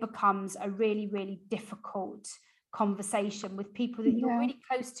 it becomes a really, really difficult conversation with people that you're really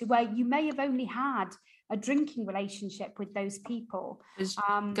close to, where you may have only had a drinking relationship with those people. I was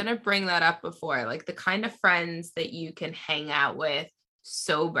gonna bring that up before, like the kind of friends that you can hang out with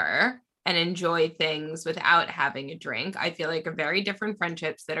sober and enjoy things without having a drink, I feel like are very different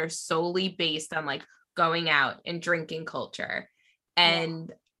friendships that are solely based on like going out and drinking culture.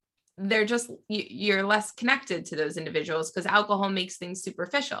 And they're just, you're less connected to those individuals because alcohol makes things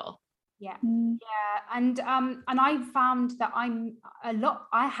superficial. And I found that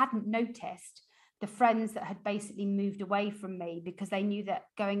I hadn't noticed the friends that had basically moved away from me because they knew that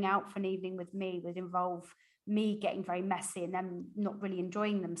going out for an evening with me would involve me getting very messy and them not really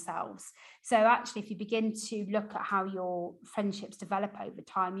enjoying themselves. So actually, if you begin to look at how your friendships develop over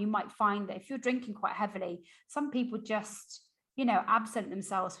time, you might find that if you're drinking quite heavily, some people just, absent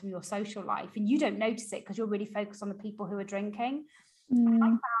themselves from your social life, and you don't notice it because you're really focused on the people who are drinking. And I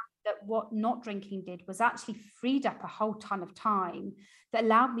found that what not drinking did was actually freed up a whole ton of time that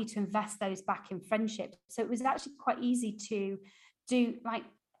allowed me to invest those back in friendship. So it was actually quite easy to do, like,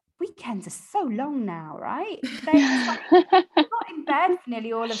 weekends are so long now, right? I'm not in bed for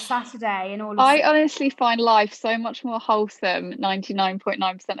nearly all of Saturday and all of I honestly find life so much more wholesome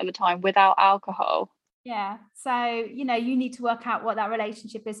 99.9% of the time without alcohol. Yeah. So, you need to work out what that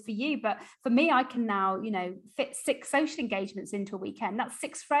relationship is for you. But for me, I can now, fit 6 social engagements into a weekend. That's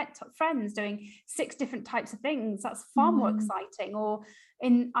 6 friends doing 6 different types of things. That's far more exciting. Or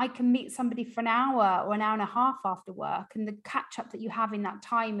I can meet somebody for an hour or an hour and a half after work. And the catch up that you have in that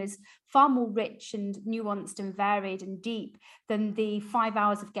time is far more rich and nuanced and varied and deep than the 5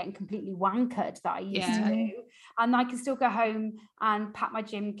 hours of getting completely wankered that I used to do. And I can still go home and pack my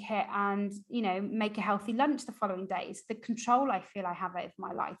gym kit and, make a healthy lunch the following day. So the control I feel I have over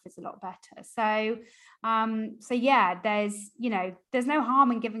my life is a lot better. So there's no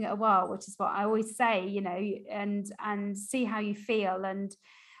harm in giving it a whirl, which is what I always say, and see how you feel.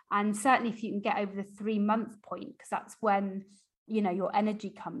 And certainly if you can get over the 3-month point, because that's when, your energy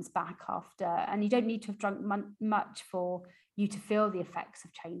comes back after, and you don't need to have drunk much for you to feel the effects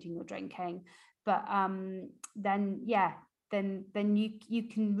of changing your drinking. But then you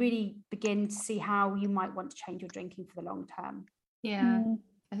can really begin to see how you might want to change your drinking for the long term.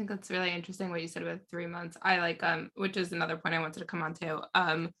 I think that's really interesting what you said about 3 months. I like which is another point I wanted to come on to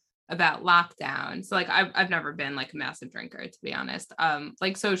about lockdown. So like I've never been like a massive drinker, to be honest,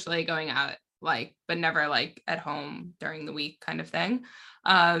 like socially going out, like, but never like at home during the week kind of thing.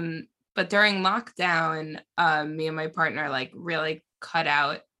 But during lockdown, me and my partner like really cut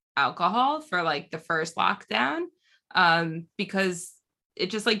out alcohol for like the first lockdown, because it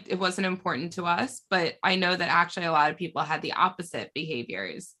just like, it wasn't important to us. But I know that actually a lot of people had the opposite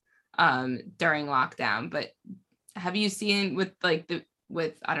behaviors during lockdown. But have you seen with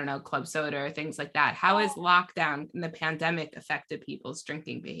I don't know, club soda or things like that, how has lockdown and the pandemic affected people's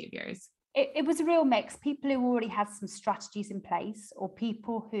drinking behaviors? It was a real mix. People who already had some strategies in place, or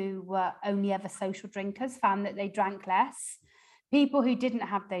people who were only ever social drinkers, found that they drank less. People who didn't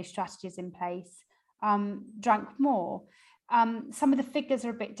have those strategies in place drank more. Some of the figures are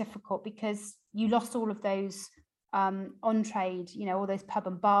a bit difficult because you lost all of those on trade, all those pub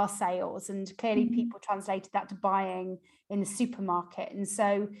and bar sales, and clearly people translated that to buying in the supermarket. And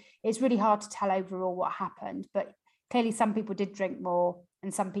so it's really hard to tell overall what happened, but clearly some people did drink more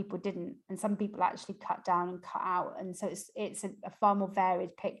and some people didn't, and some people actually cut down and cut out. And so it's a far more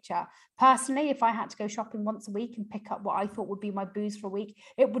varied picture. Personally, if I had to go shopping once a week and pick up what I thought would be my booze for a week,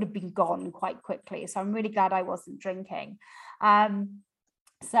 it would have been gone quite quickly. So I'm really glad I wasn't drinking.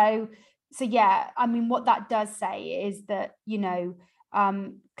 So yeah, I mean, what that does say is that,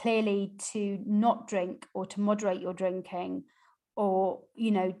 clearly to not drink or to moderate your drinking, or,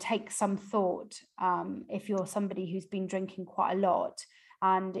 take some thought if you're somebody who's been drinking quite a lot.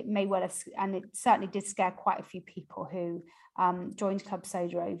 And it may well have, and it certainly did scare quite a few people who joined Club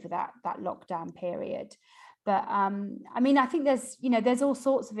Soda over that lockdown period. But I mean, I think there's all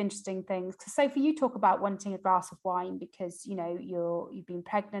sorts of interesting things. So for you talk about wanting a glass of wine because you've been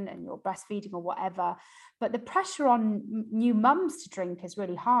pregnant and you're breastfeeding or whatever, but the pressure on new mums to drink is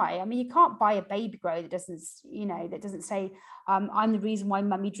really high. I mean, you can't buy a baby grow that doesn't say I'm the reason why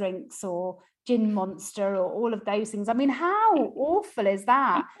mummy drinks, or gin monster, or all of those things. I mean, how awful is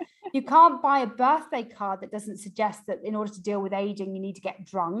that? You can't buy a birthday card that doesn't suggest that in order to deal with aging, you need to get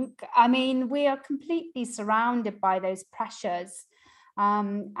drunk. I mean, we are completely surrounded by those pressures.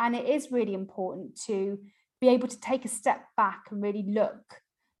 And it is really important to be able to take a step back and really look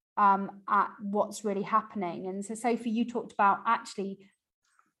at what's really happening. And so Sophie, you talked about actually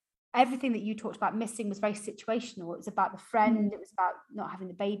everything that you talked about missing was very situational. It was about the friend, it was about not having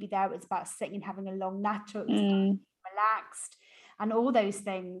the baby there, it was about sitting and having a long natter, it was about being relaxed and all those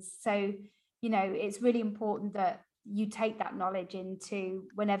things. So, you know, it's really important that you take that knowledge into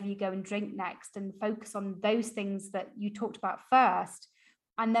whenever you go and drink next, and focus on those things that you talked about first,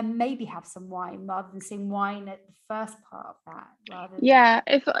 and then maybe have some wine rather than seeing wine at the first part of that.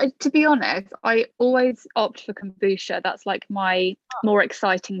 If to be honest, I always opt for kombucha. That's like my more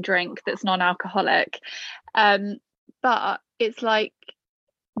exciting drink that's non-alcoholic. But it's like,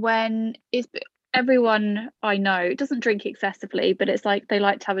 when it's everyone I know doesn't drink excessively, but it's like they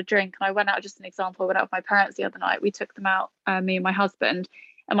like to have a drink. And I went out, just an example, I went out with my parents the other night. We took them out, me and my husband,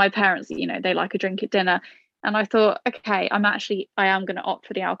 and my parents, you know, they like a drink at dinner. And I thought, okay, I am going to opt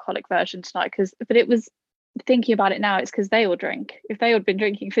for the alcoholic version tonight, but it was, thinking about it now, it's because they all drink. If they had been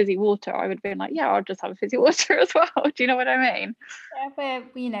drinking fizzy water, I would have been like, yeah, I'll just have a fizzy water as well. Do you know what I mean?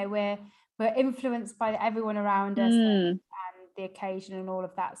 Yeah, we're influenced by everyone around us and the occasion and all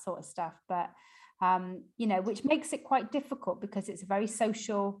of that sort of stuff. But you know, which makes it quite difficult because it's a very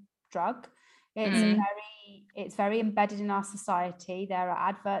social drug. It's very embedded in our society. There are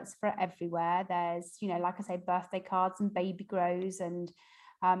adverts for it everywhere. There's, you know, like I say, birthday cards and baby grows and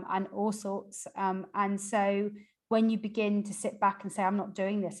all sorts. And so when you begin to sit back and say, I'm not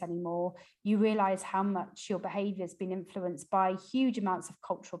doing this anymore, you realize how much your behavior has been influenced by huge amounts of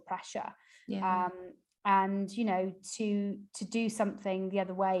cultural pressure. And, you know, to do something the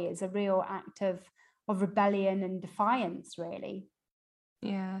other way is a real act of rebellion and defiance, really.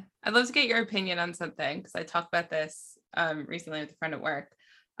 Yeah. I'd love to get your opinion on something, because I talked about this recently with a friend at work.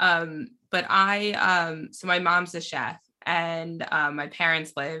 But so my mom's a chef, and my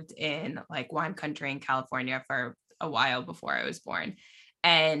parents lived in like wine country in California for a while before I was born.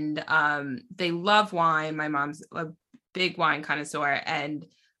 And they love wine. My mom's a big wine connoisseur, and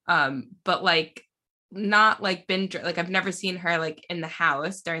but like not like binge, like I've never seen her like in the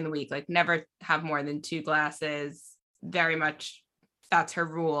house during the week, like never have more than 2 glasses, very much that's her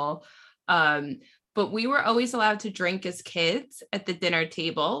rule. But we were always allowed to drink as kids at the dinner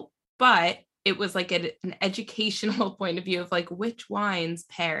table, but it was like an educational point of view of like which wines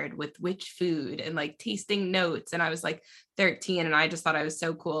paired with which food and like tasting notes. And I was like 13, and I just thought I was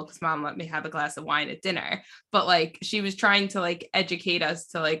so cool because mom let me have a glass of wine at dinner. But like she was trying to like educate us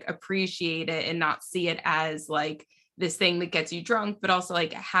to like appreciate it and not see it as like this thing that gets you drunk, but also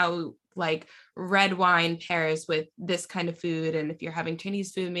like how like red wine pairs with this kind of food. And if you're having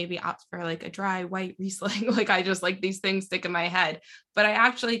Chinese food, maybe opt for like a dry white Riesling. Like I just like these things stick in my head. But I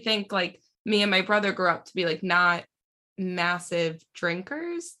actually think like me and my brother grew up to be like not massive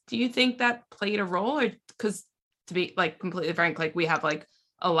drinkers. Do you think that played a role? Or because to be like completely frank, like we have like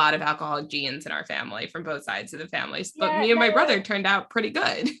a lot of alcoholic genes in our family from both sides of the families, but me and my brother turned out pretty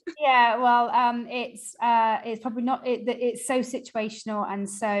good. Yeah, well, it's probably not, it's so situational. And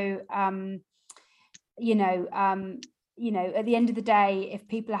so you know, at the end of the day, if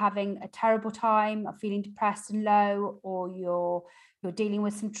people are having a terrible time, are feeling depressed and low, or you're dealing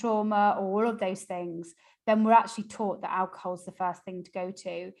with some trauma or all of those things, then we're actually taught that alcohol is the first thing to go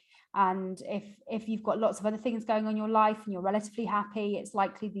to. And if you've got lots of other things going on in your life and you're relatively happy, it's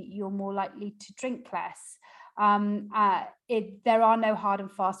likely that you're more likely to drink less. There are no hard and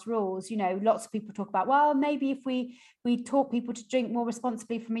fast rules. You know, lots of people talk about, well, maybe if we taught people to drink more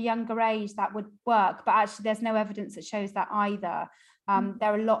responsibly from a younger age, that would work. But actually, there's no evidence that shows that either.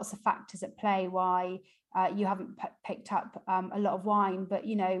 There are lots of factors at play why you haven't picked up a lot of wine. But,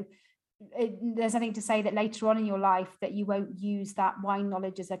 you know, there's nothing to say that later on in your life that you won't use that wine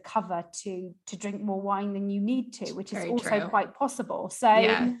knowledge as a cover to drink more wine than you need to, which is very also true. Quite possible. So,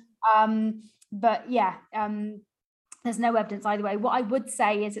 yeah. But yeah, there's no evidence either way. What I would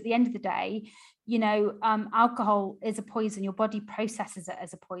say is, at the end of the day, you know, alcohol is a poison. Your body processes it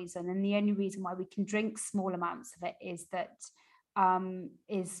as a poison, and the only reason why we can drink small amounts of it is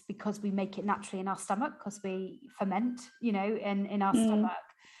because we make it naturally in our stomach, because we ferment, you know, in our stomach.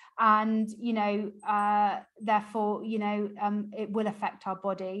 And, you know, therefore, you know, it will affect our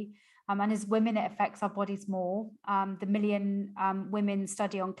body. And as women, it affects our bodies more. The Million Women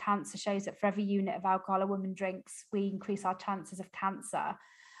study on cancer shows that for every unit of alcohol a woman drinks, we increase our chances of cancer,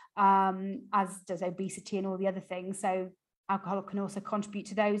 as does obesity and all the other things. So alcohol can also contribute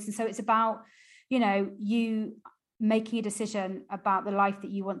to those. And so it's about, you know, you making a decision about the life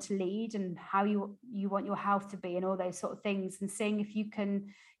that you want to lead and how you want your health to be and all those sort of things, and seeing if you can,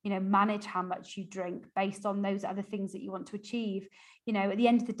 manage how much you drink based on those other things that you want to achieve. At the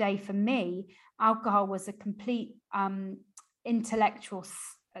end of the day, for me, alcohol was a complete intellectual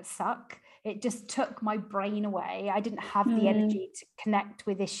suck. It just took my brain away. I didn't have the energy to connect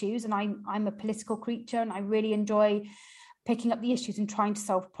with issues, and I'm a political creature, and I really enjoy picking up the issues and trying to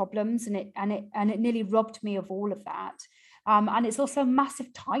solve problems, and it nearly robbed me of all of that. And it's also a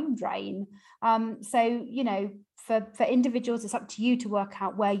massive time drain. So for individuals, it's up to you to work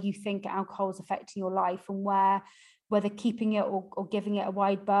out where you think alcohol is affecting your life, and whether keeping it or giving it a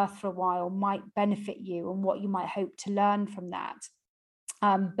wide berth for a while might benefit you, and what you might hope to learn from that.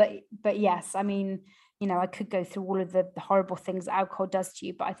 But yes, I mean, I could go through all of the horrible things alcohol does to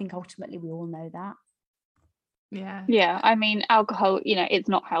you, but I think ultimately we all know that. Yeah, I mean, alcohol, it's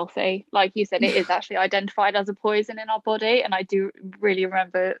not healthy. Like you said, it is actually identified as a poison in our body, and I do really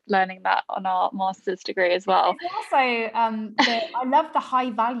remember learning that on our master's degree as well. It's also I love the high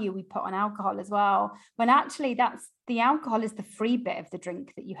value we put on alcohol as well, when actually the alcohol is the free bit of the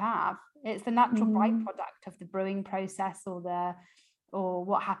drink that you have. It's the natural byproduct of the brewing process, or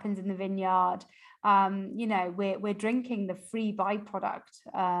what happens in the vineyard. We're drinking the free byproduct,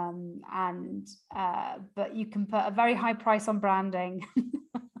 but you can put a very high price on branding.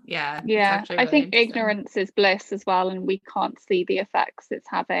 Yeah, really I think ignorance is bliss as well, and we can't see the effects it's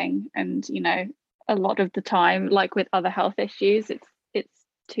having. And a lot of the time, like with other health issues, it's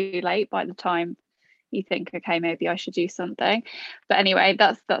too late by the time you think, okay, maybe I should do something. But anyway,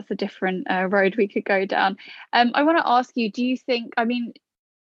 that's a different road we could go down. I want to ask you, do you think, I mean,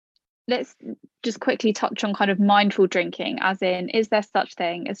 let's just quickly touch on kind of mindful drinking, as in, is there such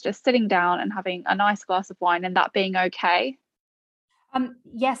thing as just sitting down and having a nice glass of wine and that being okay?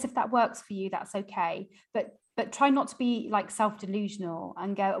 Yes, if that works for you, that's okay. But try not to be like self-delusional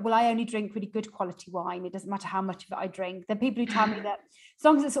and go, well, I only drink really good quality wine. It doesn't matter how much of it I drink. There are people who tell me that as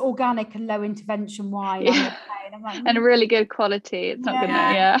long as it's organic and low intervention wine, I'm okay. And I'm like, and really good quality. It's not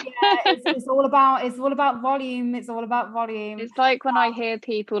gonna, it's all about volume. It's all about volume. It's like when I hear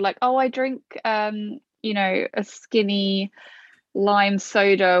people like, oh, I drink a skinny lime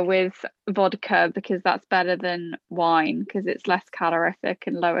soda with vodka because that's better than wine because it's less calorific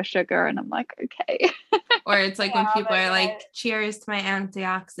and lower sugar, and I'm like, okay. Or it's like when people are like, cheers to my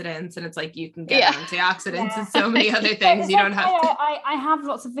antioxidants, and it's like, you can get antioxidants and so many other things. You don't have to. I have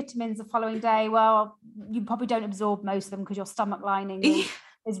lots of vitamins the following day. Well, you probably don't absorb most of them because your stomach lining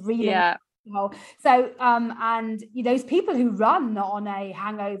is reeling. So and those people who run on a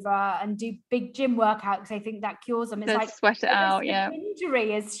hangover and do big gym workouts, they think that cures them. It's like sweat it out.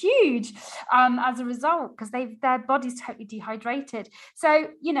 Injury is huge as a result, because their body's totally dehydrated. So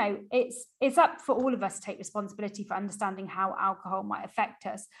it's up for all of us to take responsibility for understanding how alcohol might affect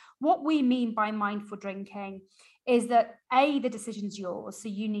us. What we mean by mindful drinking is that A, the decision's yours, so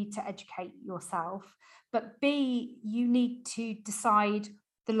you need to educate yourself, but B, you need to decide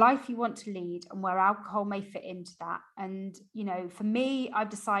the life you want to lead and where alcohol may fit into that. And for me, I've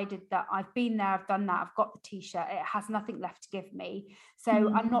decided that I've been there, I've done that, I've got the t-shirt, it has nothing left to give me, so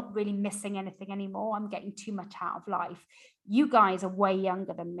I'm not really missing anything anymore. I'm getting too much out of life. You guys are way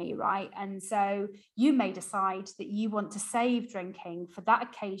younger than me, right? And so you may decide that you want to save drinking for that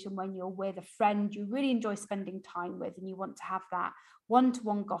occasion when you're with a friend you really enjoy spending time with, and you want to have that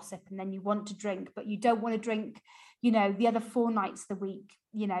one-to-one gossip, and then you want to drink, but you don't want to drink the other 4 nights of the week,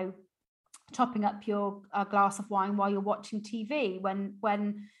 topping up your glass of wine while you're watching TV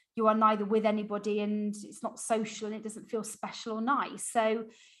when you are neither with anybody and it's not social and it doesn't feel special or nice. So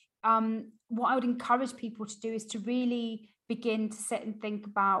what I would encourage people to do is to really begin to sit and think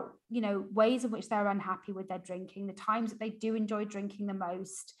about, ways in which they're unhappy with their drinking, the times that they do enjoy drinking the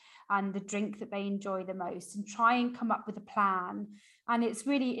most and the drink that they enjoy the most, and try and come up with a plan. And it's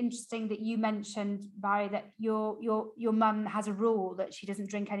really interesting that you mentioned, Barry, that your mum has a rule that she doesn't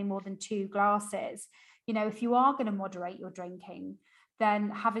drink any more than 2 glasses. If you are going to moderate your drinking, then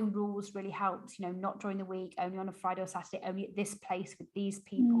having rules really helps. Not during the week, only on a Friday or Saturday, only at this place with these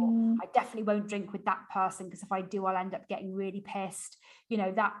people. I definitely won't drink with that person, because if I do, I'll end up getting really pissed.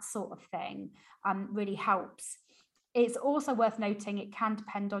 That sort of thing really helps. It's also worth noting it can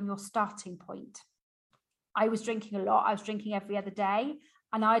depend on your starting point. I was drinking a lot. I was drinking every other day,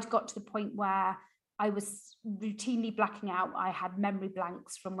 and I'd got to the point where I was routinely blacking out. I had memory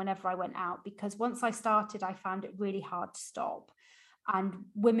blanks from whenever I went out, because once I started, I found it really hard to stop. And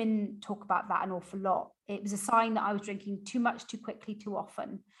women talk about that an awful lot. It was a sign that I was drinking too much, too quickly, too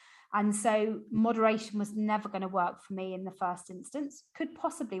often. And so moderation was never going to work for me in the first instance. Could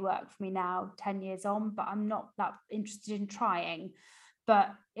possibly work for me now, 10 years on, but I'm not that interested in trying.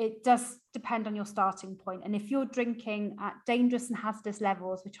 But it does depend on your starting point. And if you're drinking at dangerous and hazardous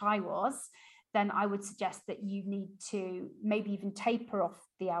levels, which I was, then I would suggest that you need to maybe even taper off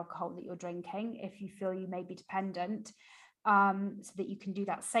the alcohol that you're drinking if you feel you may be dependent, so that you can do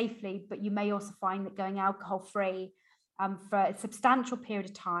that safely. But you may also find that going alcohol-free for a substantial period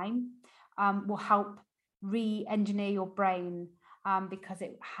of time will help re-engineer your brain, because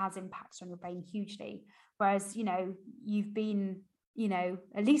it has impacts on your brain hugely. Whereas, you've been,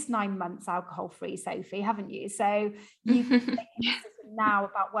 at least 9 months alcohol-free, Sophie, haven't you? So you can make a decision now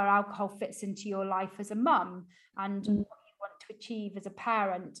about where alcohol fits into your life as a mum and what you want to achieve as a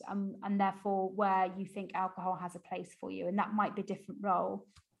parent, and therefore where you think alcohol has a place for you. And that might be a different role.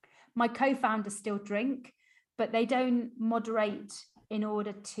 My co-founders still drink, but they don't moderate in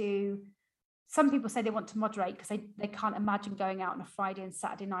order to, some people say they want to moderate because they can't imagine going out on a Friday and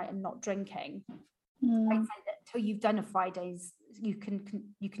Saturday night and not drinking. I say that until you've done a Fridays, you can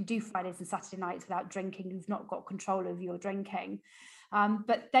do Fridays and Saturday nights without drinking. You've not got control over your drinking.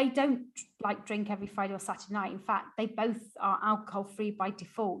 But they don't drink every Friday or Saturday night. In fact, they both are alcohol free by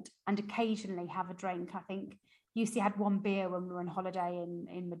default and occasionally have a drink. I think Lucy had one beer when we were on holiday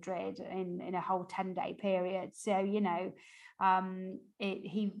in Madrid in a whole 10-day period. So,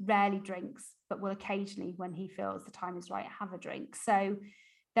 he rarely drinks, but will occasionally, when he feels the time is right, have a drink. So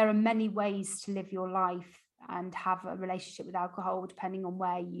there are many ways to live your life and have a relationship with alcohol, depending on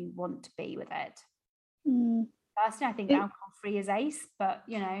where you want to be with it. Personally, I think alcohol-free is ace, but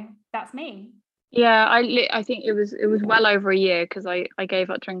that's me. Yeah, I think it was well over a year, because I gave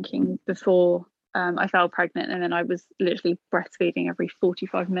up drinking before I fell pregnant, and then I was literally breastfeeding every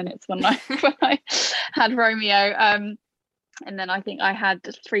 45 minutes when I had Romeo. And then I think I had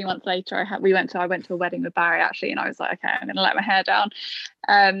 3 months later, I went to a wedding with Barry actually, and I was like, okay, I'm gonna let my hair down.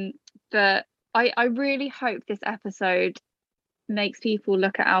 But I really hope this episode makes people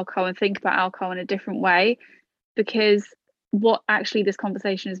look at alcohol and think about alcohol in a different way, because what actually this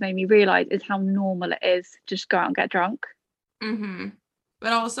conversation has made me realize is how normal it is to just go out and get drunk.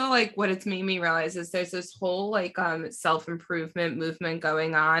 But also, what it's made me realize is there's this whole self-improvement movement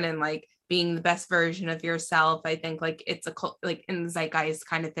going on, and being the best version of yourself. I think it's a in the zeitgeist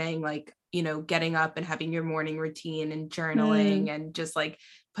kind of thing, getting up and having your morning routine and journaling and just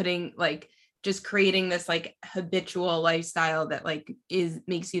putting just creating this habitual lifestyle that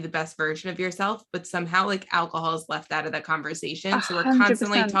makes you the best version of yourself. But somehow alcohol is left out of that conversation. So we're 100%.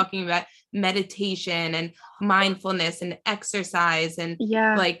 Constantly talking about meditation and mindfulness and exercise, and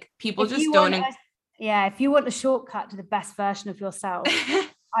people just don't. If you want a shortcut to the best version of yourself,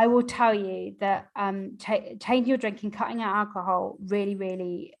 I will tell you that changing your drinking, cutting out alcohol really,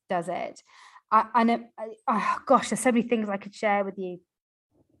 really does it. Gosh, there's so many things I could share with you.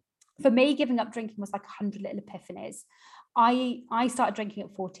 For me, giving up drinking was like 100 little epiphanies. I started drinking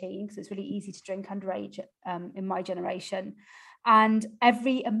at 14 because it's really easy to drink underage in my generation. And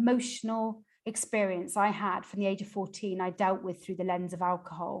every emotional experience I had from the age of 14, I dealt with through the lens of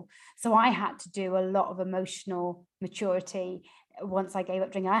alcohol. So I had to do a lot of emotional maturity. Once I gave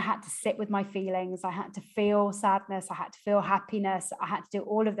up drinking, I had to sit with my feelings. I had to feel sadness. I had to feel happiness. I had to do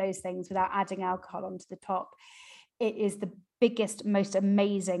all of those things without adding alcohol onto the top. It is the biggest, most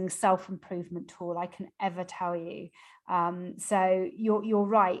amazing self-improvement tool I can ever tell you. So you're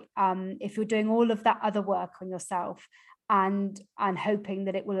right. If you're doing all of that other work on yourself and hoping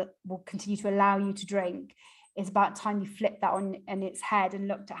that it will continue to allow you to drink, it's about time you flip that on its head and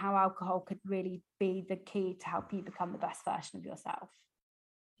looked at how alcohol could really be the key to help you become the best version of yourself.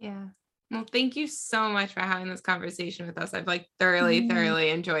 Yeah. Well, thank you so much for having this conversation with us. I've thoroughly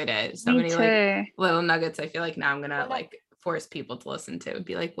enjoyed it. So many little nuggets. I feel now I'm gonna force people to listen to and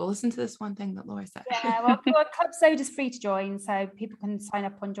be well, listen to this one thing that Laura said. Yeah, well, Club Soda is free to join, so people can sign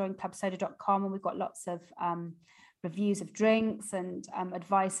up on joinclubsoda.com, and we've got lots of reviews of drinks and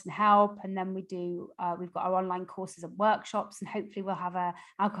advice and help. And then we've got our online courses and workshops, and hopefully we'll have a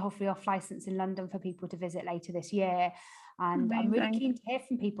alcohol-free off license in London for people to visit later this year. And I'm really keen to hear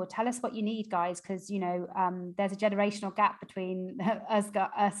from people. Tell us what you need, guys, because there's a generational gap between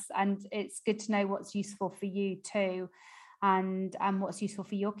us, and it's good to know what's useful for you too, and what's useful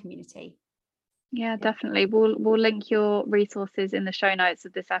for your community. Yeah, definitely. We'll link your resources in the show notes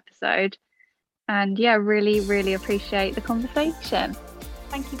of this episode. And yeah, really, really appreciate the conversation.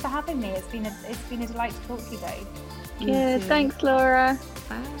 Thank you for having me. It's been a delight to talk to you both. Good. Thanks, Laura.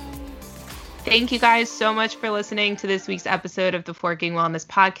 Bye. Thank you guys so much for listening to this week's episode of the Forking Wellness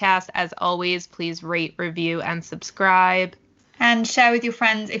Podcast. As always, please rate, review, and subscribe. And share with your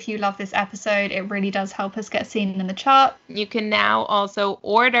friends if you love this episode. It really does help us get seen in the chart. You can now also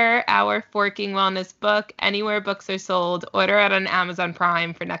order our Forking Wellness book anywhere books are sold. Order it on Amazon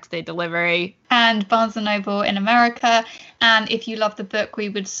Prime for next day delivery. And Barnes & Noble in America. And if you love the book, we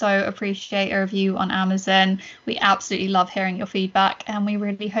would so appreciate a review on Amazon. We absolutely love hearing your feedback and we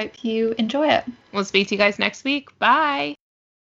really hope you enjoy it. We'll speak to you guys next week. Bye.